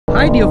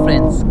Hi dear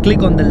friends,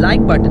 click on the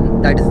like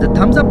button, that is the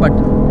thumbs up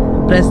button,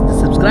 press the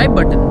subscribe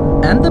button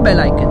and the bell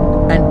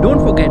icon, and don't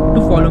forget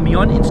to follow me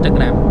on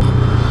Instagram.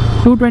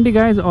 220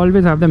 guys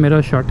always have the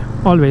mirrors shut,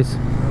 always.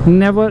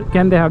 Never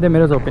can they have their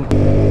mirrors open.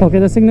 Okay,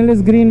 the signal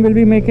is green. Will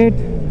we make it?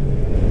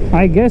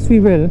 I guess we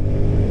will.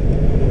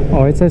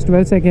 Oh, it says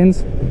 12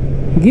 seconds.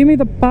 Give me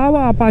the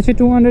power, Apache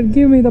 200,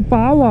 give me the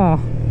power.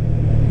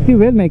 We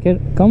will make it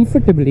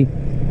comfortably.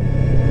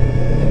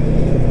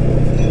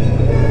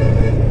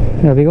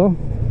 There we go.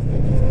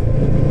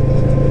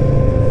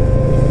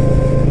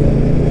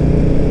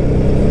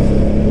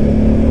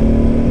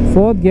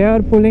 Fourth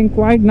gear pulling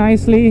quite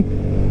nicely.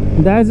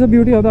 That's the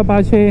beauty of the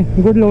Apache.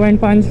 Good low end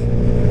punch,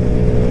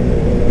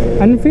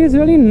 and it feels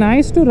really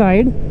nice to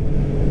ride,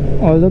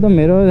 although the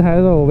mirror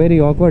has a very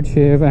awkward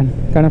shape and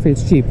kind of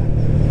feels cheap.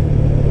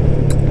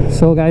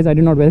 So guys, I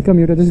did not welcome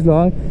you to this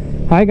vlog.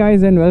 Hi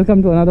guys, and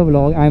welcome to another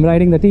vlog. I'm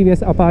riding the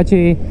TVS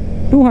Apache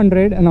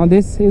 200. Now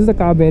this is the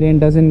carb variant,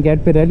 doesn't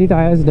get Pirelli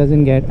tires,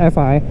 doesn't get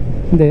FI.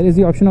 There is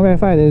the option of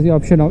FI, there is the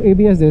option of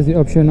ABS, there is the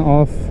option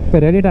of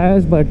Pirelli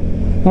tires, but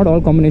not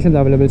all combinations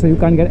are available, so you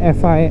can't get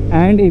FI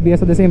and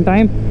ABS at the same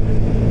time.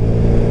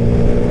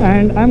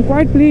 And I'm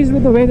quite pleased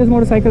with the way this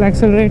motorcycle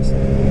accelerates.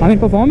 I mean,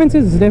 performance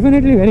is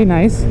definitely very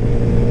nice,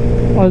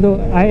 although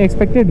I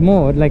expected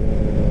more, like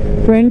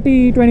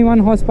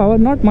 20-21 horsepower,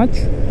 not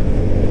much.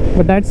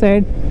 But that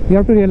said, you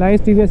have to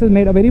realize TVS has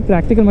made a very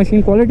practical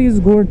machine. Quality is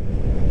good.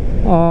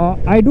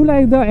 I do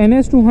like the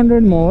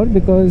NS200 more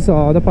because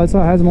the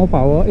Pulsar has more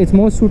power. It's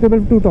more suitable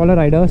to taller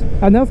riders.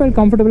 I've never felt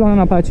comfortable on an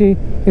Apache.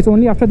 It's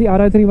only after the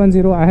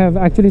RR310 I have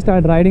actually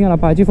started riding an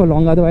Apache for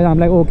long. Otherwise I'm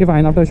like, okay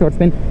fine, after a short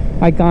spin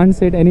I can't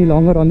sit any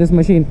longer on this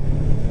machine.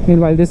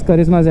 Meanwhile this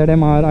Charisma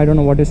ZMR, I don't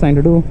know what it's trying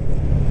to do.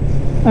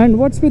 And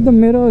what's with the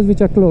mirrors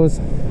which are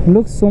closed?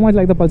 Looks so much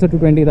like the Pulsar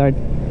 220, that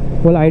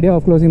whole idea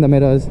of closing the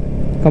mirrors.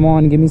 Come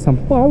on, give me some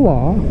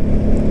power.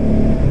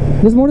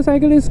 This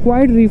motorcycle is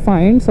quite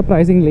refined,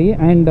 surprisingly,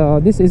 and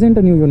this isn't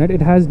a new unit.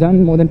 It has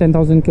done more than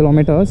 10,000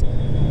 kilometers,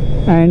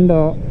 and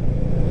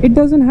it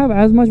doesn't have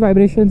as much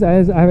vibrations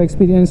as I have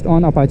experienced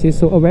on Apache.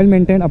 So a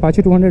well-maintained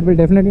Apache 200 will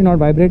definitely not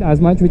vibrate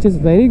as much, which is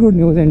very good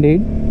news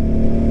indeed.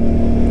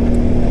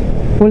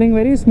 Pulling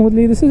very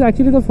smoothly. This is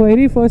actually the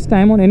very first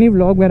time on any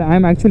vlog where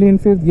I'm actually in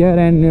 5th gear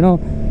and, you know,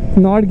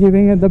 not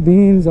giving it the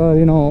beans or,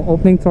 you know,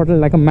 opening throttle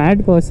like a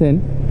mad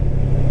person,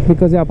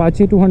 because the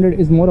Apache 200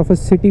 is more of a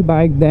city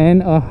bike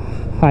than a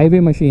highway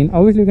machine.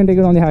 Obviously you can take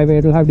it on the highway,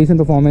 it will have decent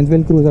performance,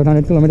 will cruise at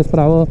 100 kilometers per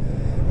hour.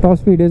 Top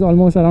speed is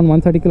almost around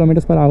 130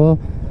 kilometers per hour.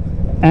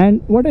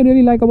 And what I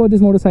really like about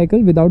this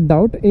motorcycle, without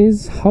doubt,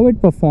 is how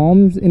it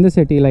performs in the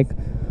city. Like,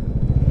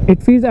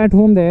 it feels at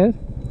home there,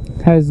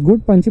 has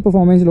good punchy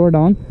performance lower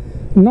down,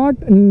 not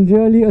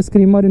really a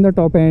screamer in the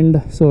top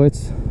end, so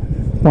it's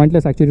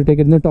pointless actually to take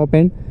it in the top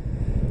end.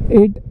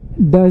 It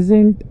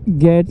doesn't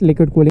get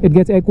liquid cooling, it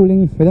gets air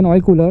cooling with an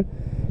oil cooler.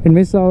 It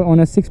misses out on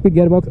a 6-speed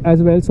gearbox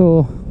as well,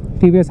 so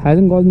TVS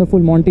hasn't gotten the full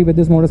Monty with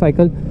this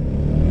motorcycle.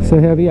 So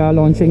here we are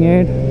launching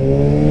it.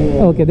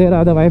 Okay, there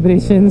are the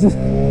vibrations.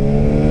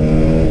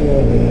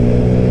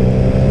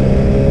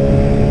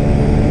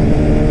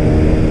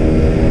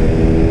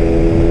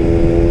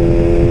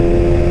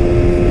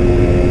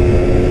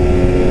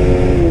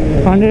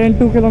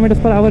 ...102 kilometers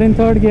per hour in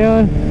 3rd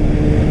gear,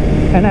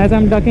 and as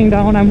I'm ducking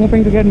down I'm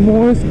hoping to get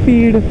more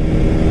speed.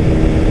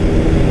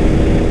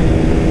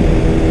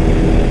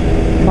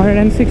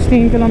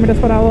 116 kilometers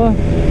per hour.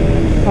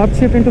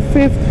 Upshift into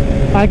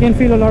 5th. I can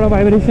feel a lot of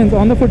vibrations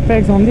on the foot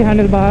pegs, on the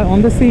handlebar,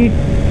 on the seat.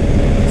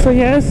 So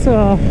yes,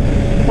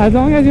 as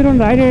long as you don't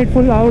ride it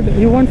full out,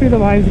 you won't feel the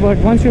vibes, but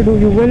once you do,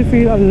 you will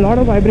feel a lot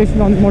of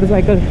vibration on this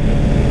motorcycle.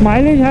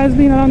 Mileage has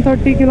been around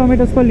 30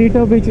 kilometers per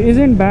liter, which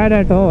isn't bad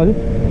at all,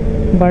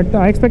 but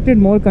I expected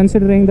more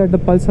considering that the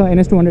Pulsar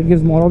NS200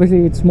 gives more.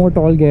 Obviously it's more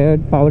tall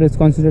geared, power is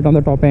concentrated on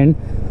the top end.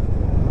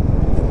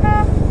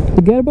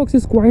 The gearbox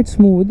is quite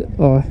smooth,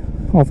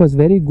 offers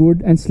very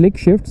good and slick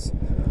shifts,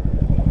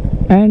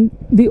 and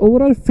the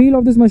overall feel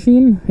of this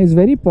machine is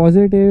very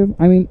positive.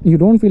 I mean, you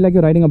don't feel like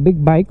you're riding a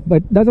big bike,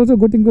 but that's also a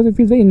good thing because it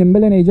feels very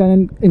nimble and agile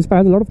and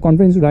inspires a lot of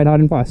confidence to ride hard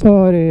and fast.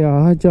 And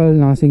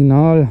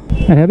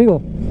here we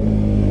go.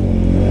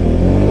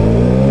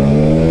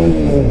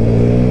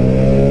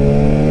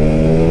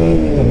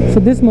 So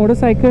this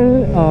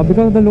motorcycle,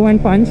 because of the low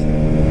end punch,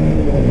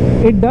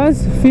 it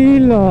does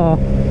feel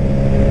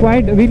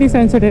quite wheelie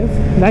sensitive.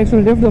 Likes to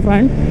lift the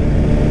front.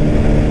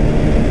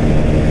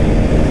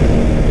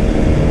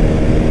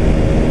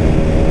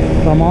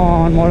 Come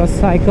on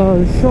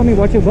motorcycle, show me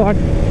what you got.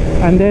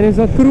 And there is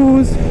a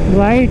cruise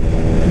right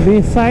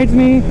besides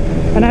me,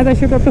 and as I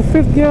shift up to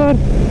 5th gear,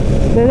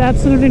 there's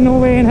absolutely no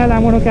way in hell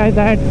I'm going to catch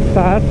that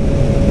car.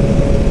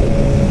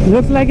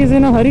 Looks like he's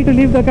in a hurry to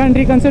leave the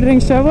country, considering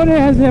Chevrolet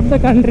has left the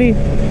country.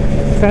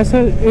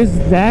 Faisal, is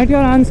that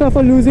your answer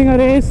for losing a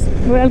race?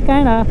 Well,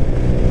 kinda.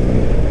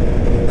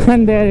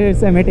 And there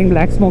it's emitting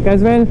black smoke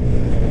as well.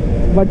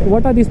 But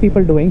what are these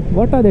people doing?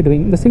 What are they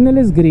doing? The signal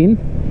is green.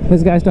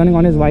 This guy's turning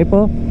on his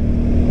wiper.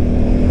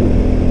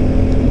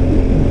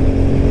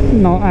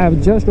 Now I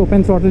have just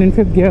opened throttle in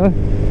 5th gear.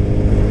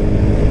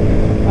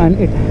 and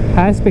it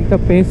has picked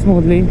up pace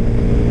smoothly.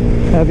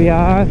 Here we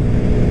are.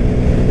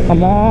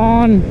 Come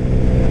on.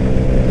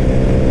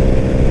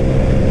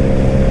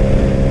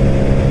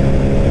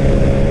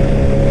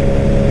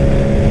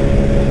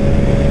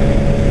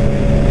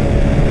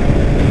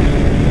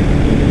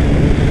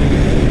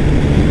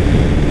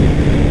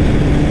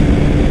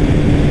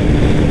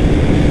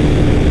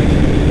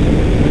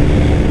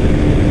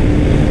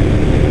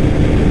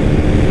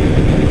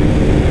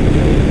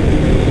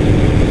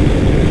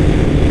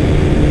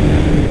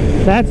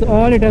 That's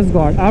all it has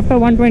got. After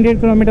 128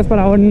 kilometers per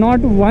hour, not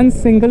one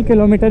single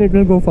kilometer it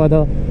will go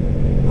further.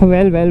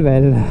 Well.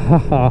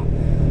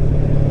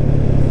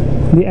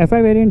 The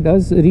FI variant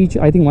does reach,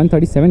 I think,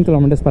 137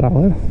 kilometers per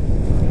hour,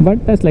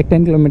 but that's like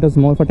 10 kilometers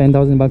more for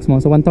 10,000 bucks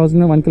more. So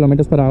 1001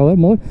 kilometers per hour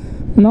more.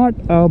 Not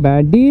a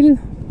bad deal.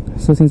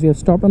 So since we have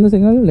stopped on the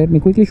signal, let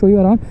me quickly show you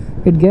around.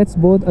 It gets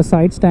both a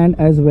side stand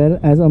as well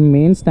as a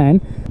main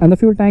stand, and the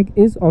fuel tank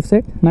is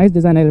offset. Nice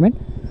design element.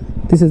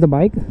 This is the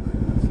bike,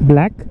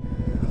 black.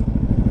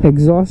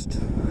 Exhaust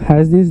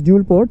has these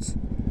dual ports.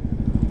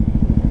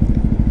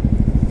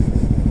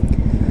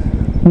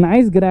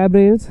 Nice grab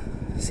rails.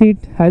 Seat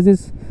has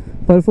this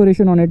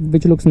perforation on it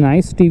which looks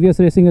nice. TVS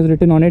Racing is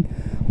written on it.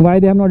 Why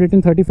they have not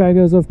written 35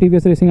 years of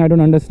TVS Racing, I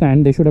don't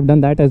understand. They should have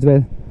done that as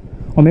well,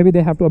 or maybe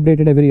they have to update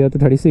it every year to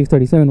 36,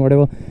 37,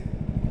 whatever.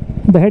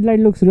 The headlight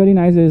looks really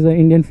nice. There is an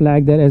Indian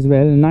flag there as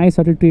well. Nice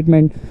subtle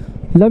treatment.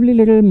 Lovely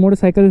little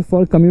motorcycle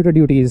for commuter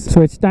duties.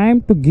 So it's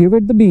time to give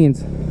it the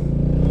beans.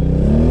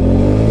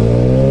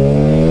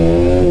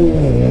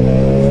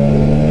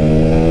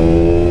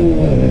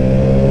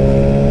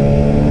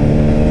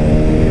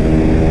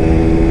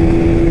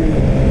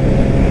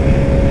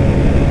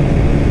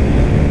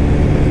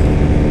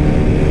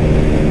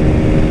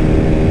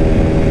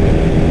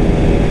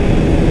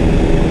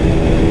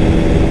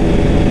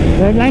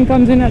 Red line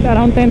comes in at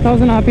around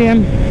 10,000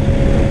 RPM.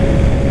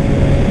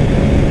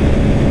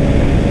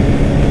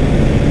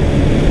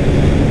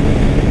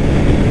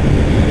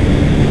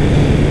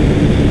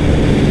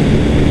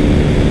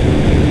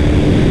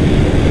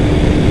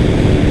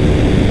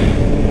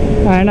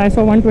 And I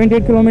saw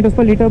 128 kilometers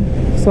per liter,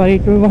 sorry,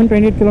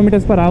 128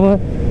 kilometers per hour.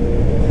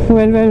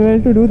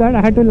 Well, to do that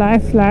I had to lie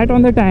flat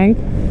on the tank.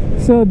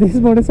 So this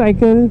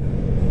motorcycle,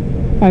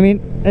 I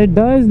mean, it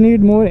does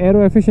need more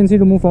aero efficiency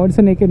to move forward. It's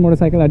a naked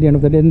motorcycle at the end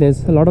of the day, and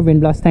there's a lot of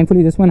wind blast.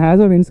 Thankfully this one has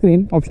a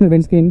windscreen, optional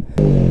windscreen.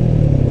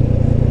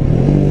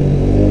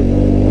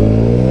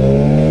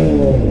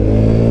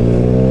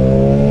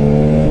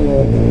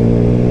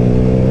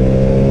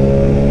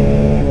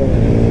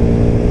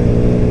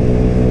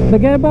 The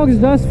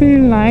gearbox does feel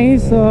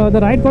nice. The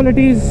ride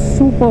quality is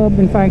superb.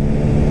 In fact,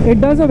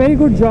 it does a very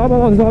good job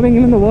of absorbing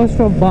even the worst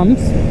of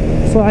bumps.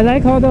 So I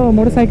like how the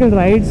motorcycle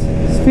rides.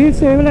 Feels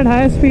stable at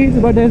higher speeds,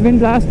 but there's wind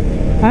blast,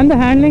 and the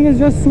handling is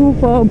just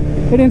superb.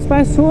 It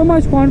inspires so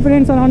much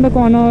confidence around the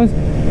corners.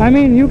 I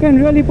mean, you can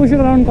really push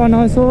it around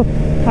corners. So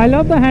I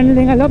love the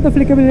handling, I love the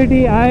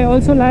flickability. I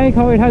also like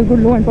how it has good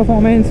low end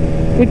performance.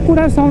 It could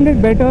have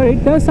sounded better.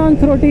 It does sound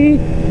throaty,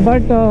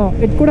 but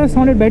it could have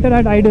sounded better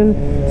at idle.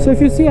 So if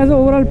you see as an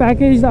overall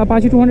package, the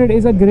Apache 200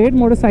 is a great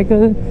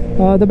motorcycle.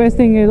 The best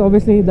thing is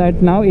obviously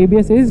that now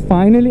ABS is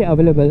finally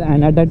available,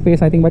 and at that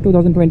pace I think by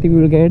 2020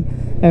 we will get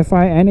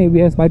FI and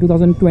ABS. By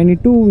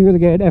 2022 we will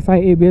get FI,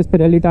 ABS,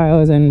 Pirelli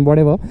tires and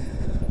whatever.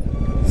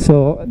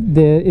 So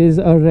there is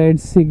a red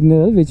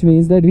signal, which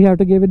means that we have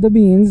to give it the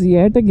beans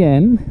yet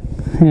again.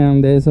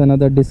 And there's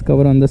another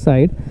Discover on the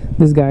side.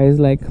 This guy is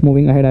like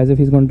moving ahead as if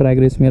he's going to drag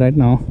race me right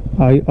now.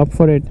 Are you up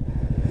for it?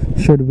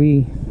 Should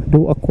we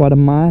do a quarter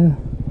mile?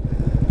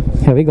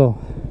 Here we go.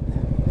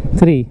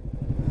 3,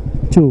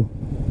 2,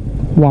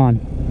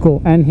 1,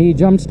 go. And he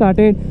jump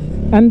started,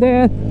 and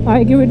there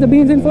I give it the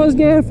beans in first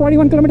gear.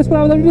 41 kilometers per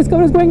hour. The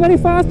Discover is going very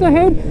fast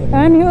ahead,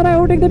 and here I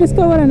overtake the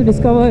Discover, and the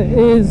Discover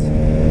is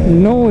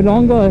no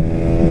longer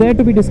there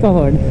to be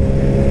discovered.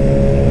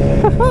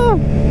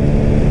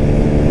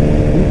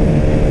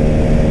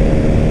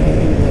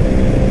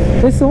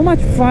 It's so much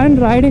fun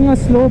riding a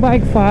slow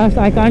bike fast,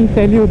 I can't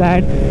tell you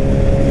that.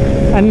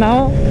 And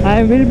now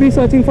I will be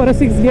searching for a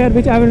 6th gear,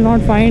 which I will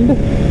not find.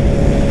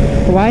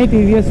 Why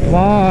TVS?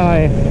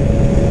 Why?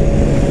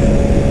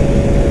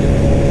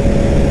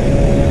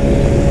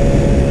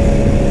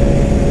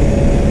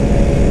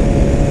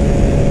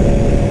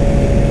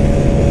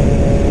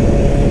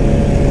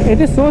 It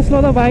is so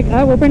slow, the bike.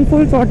 I've opened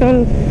full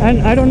throttle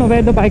and I don't know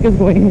where the bike is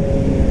going.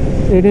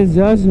 It is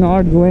just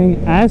not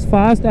going as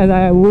fast as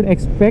I would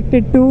expect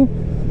it to.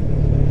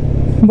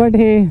 But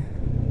hey,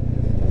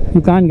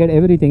 you can't get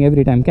everything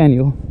every time, can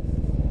you?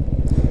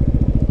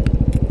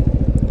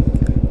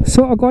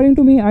 So according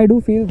to me, I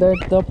do feel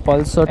that the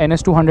Pulsar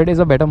NS200 is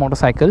a better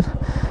motorcycle,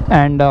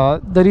 and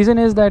the reason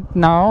is that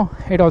now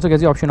it also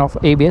gets the option of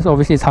ABS.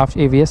 Obviously it's half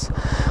ABS,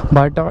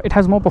 but it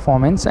has more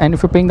performance, and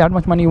if you're paying that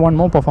much money, you want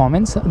more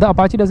performance. The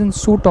Apache doesn't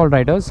suit all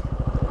riders,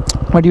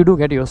 but you do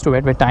get used to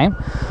it with time.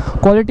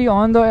 Quality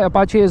on the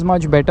Apache is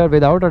much better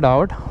without a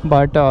doubt,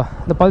 but the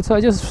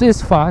Pulsar just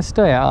is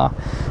faster. Yeah,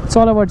 it's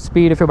all about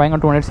speed if you're buying a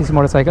 200cc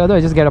motorcycle.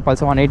 Otherwise just get a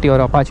Pulsar 180 or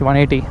Apache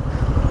 180.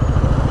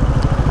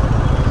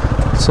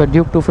 So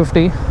Duke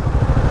 250,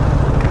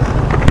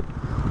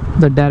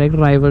 the direct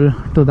rival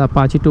to the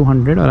Apache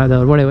 200, or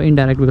rather whatever,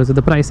 indirect because of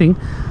the pricing.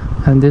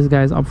 And this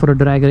guy is up for a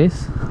drag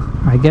race,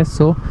 I guess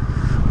so.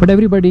 But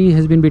everybody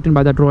has been beaten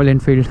by that Royal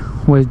Enfield,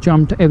 who has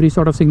jumped every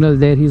sort of signal.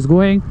 There he's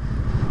going,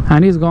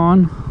 and he's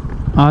gone.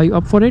 Are you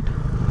up for it?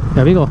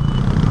 There we go.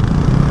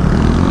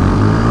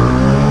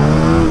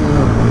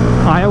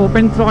 I have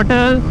open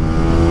throttle,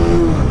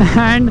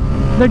 and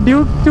the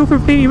Duke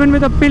 250, even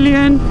with a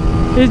pillion,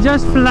 is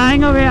just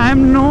flying away. I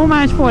am no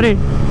match for it.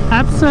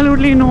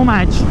 Absolutely no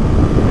match.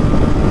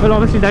 Well,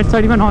 obviously that's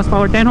 31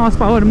 horsepower, 10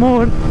 horsepower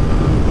more.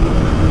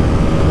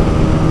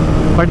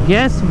 But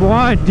guess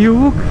what,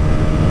 Duke?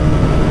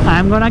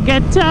 I'm gonna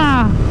get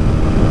ya.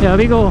 Here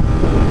we go.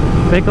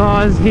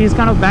 Because he's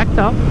kind of backed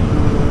up.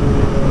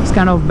 He's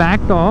kind of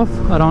backed off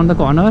around the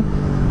corner,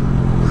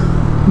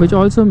 which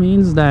also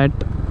means that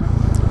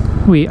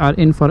we are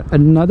in for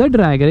another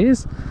drag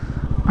race.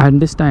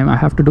 And this time I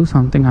have to do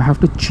something. I have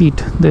to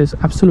cheat. There's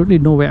absolutely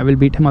no way I will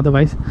beat him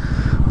otherwise.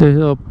 There's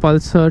a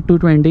Pulsar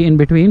 220 in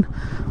between.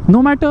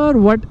 No matter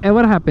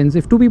whatever happens,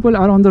 if two people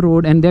are on the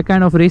road and they're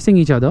kind of racing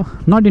each other,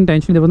 not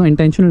intentionally, there was no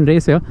intentional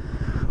race here,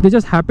 they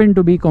just happen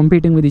to be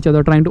competing with each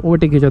other, trying to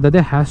overtake each other,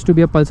 there has to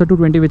be a Pulsar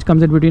 220 which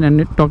comes in between.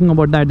 And talking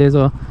about that, there's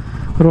a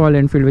Royal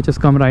Enfield which has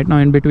come right now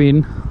in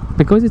between,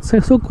 because it's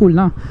so cool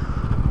now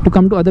to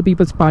come to other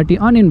people's party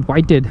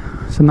uninvited.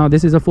 So now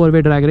this is a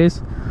four-way drag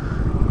race.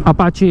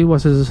 Apache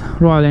versus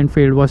Royal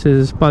Enfield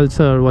versus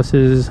Pulsar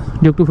versus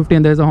Duke 250,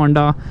 and there's a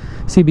Honda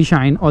CB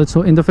Shine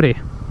also in the fray.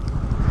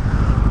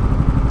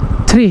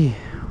 3,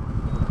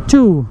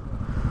 2,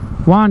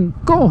 1,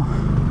 go!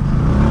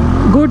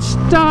 Good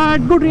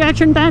start, good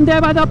reaction time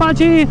there by the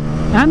Apache,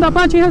 and the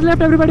Apache has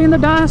left everybody in the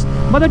dust,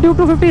 but the Duke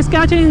 250 is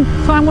catching,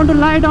 so I'm going to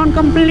lie down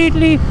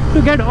completely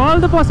to get all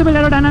the possible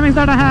aerodynamics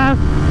that I have.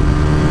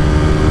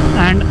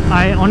 And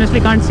I honestly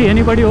can't see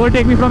anybody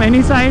overtake me from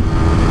any side.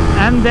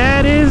 And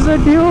there is a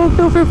Duke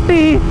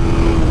 250.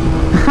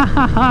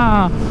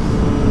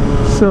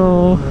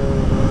 So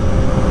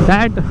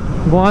that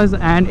was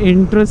an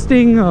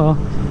interesting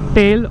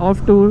tale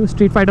of two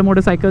Street Fighter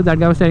motorcycles that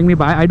guy was telling me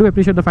by. I do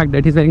appreciate the fact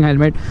that he's wearing a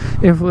helmet.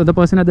 If the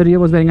person at the rear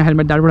was wearing a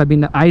helmet, that would have been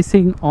the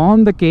icing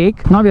on the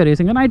cake. Now we are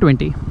racing an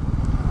i20.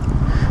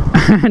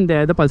 And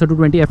there the Pulsar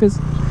 220F is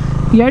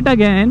yet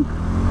again.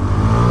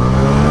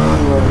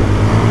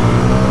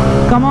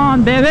 Come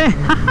on, baby.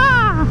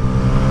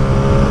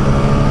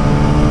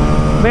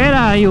 Where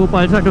are you,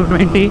 Pulsar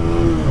 220?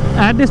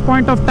 At this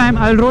point of time,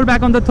 I'll roll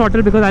back on the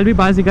throttle because I'll be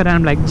bazigar, and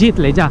I'm like, jeet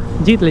le, ja,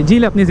 jeet le, jee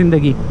le apni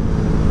zindagi.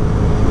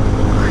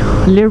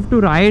 Live to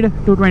ride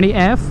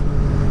 220F,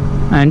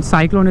 and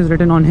Cyclone is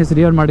written on his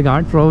rear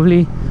mudguard.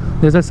 Probably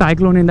there's a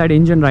cyclone in that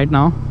engine right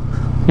now.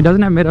 He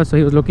doesn't have mirrors, so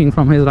he was looking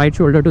from his right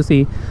shoulder to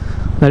see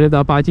that if the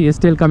Apache is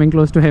still coming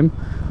close to him.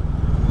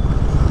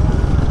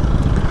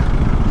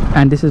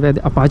 And this is where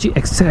the Apache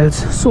excels.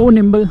 So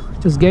nimble,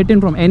 just get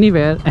in from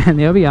anywhere. And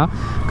here we are.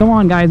 Come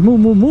on guys, move,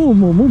 move, move,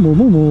 move, move, move,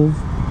 move, move.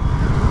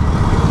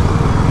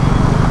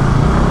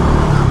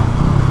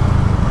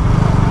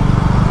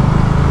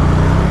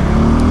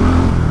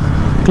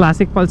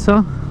 Classic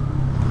Pulsar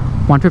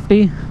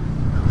 150,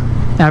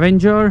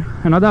 Avenger,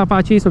 another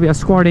Apache. So we are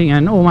squadding,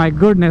 and oh my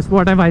goodness,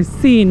 what have I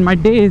seen? My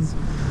days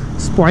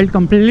spoiled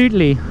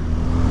completely.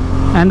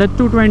 And the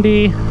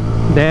 220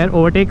 there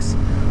overtakes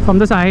from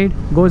the side,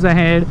 goes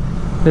ahead.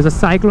 There's a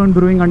cyclone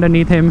brewing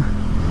underneath him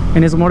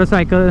in his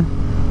motorcycle,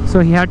 so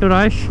he had to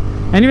rush.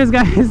 Anyways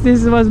guys,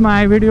 this was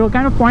my video,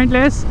 kind of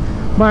pointless,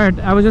 but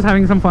I was just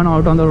having some fun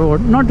out on the road.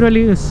 Not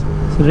really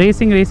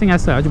racing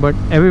as such, but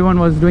everyone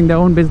was doing their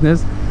own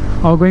business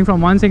or going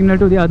from one signal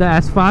to the other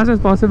as fast as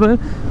possible.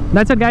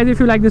 That's it guys. If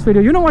you like this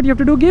video, you know what you have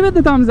to do. Give it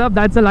the thumbs up,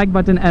 that's the like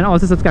button, and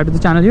also subscribe to the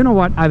channel. You know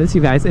what, I will see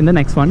you guys in the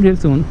next one real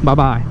soon. Bye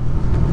bye.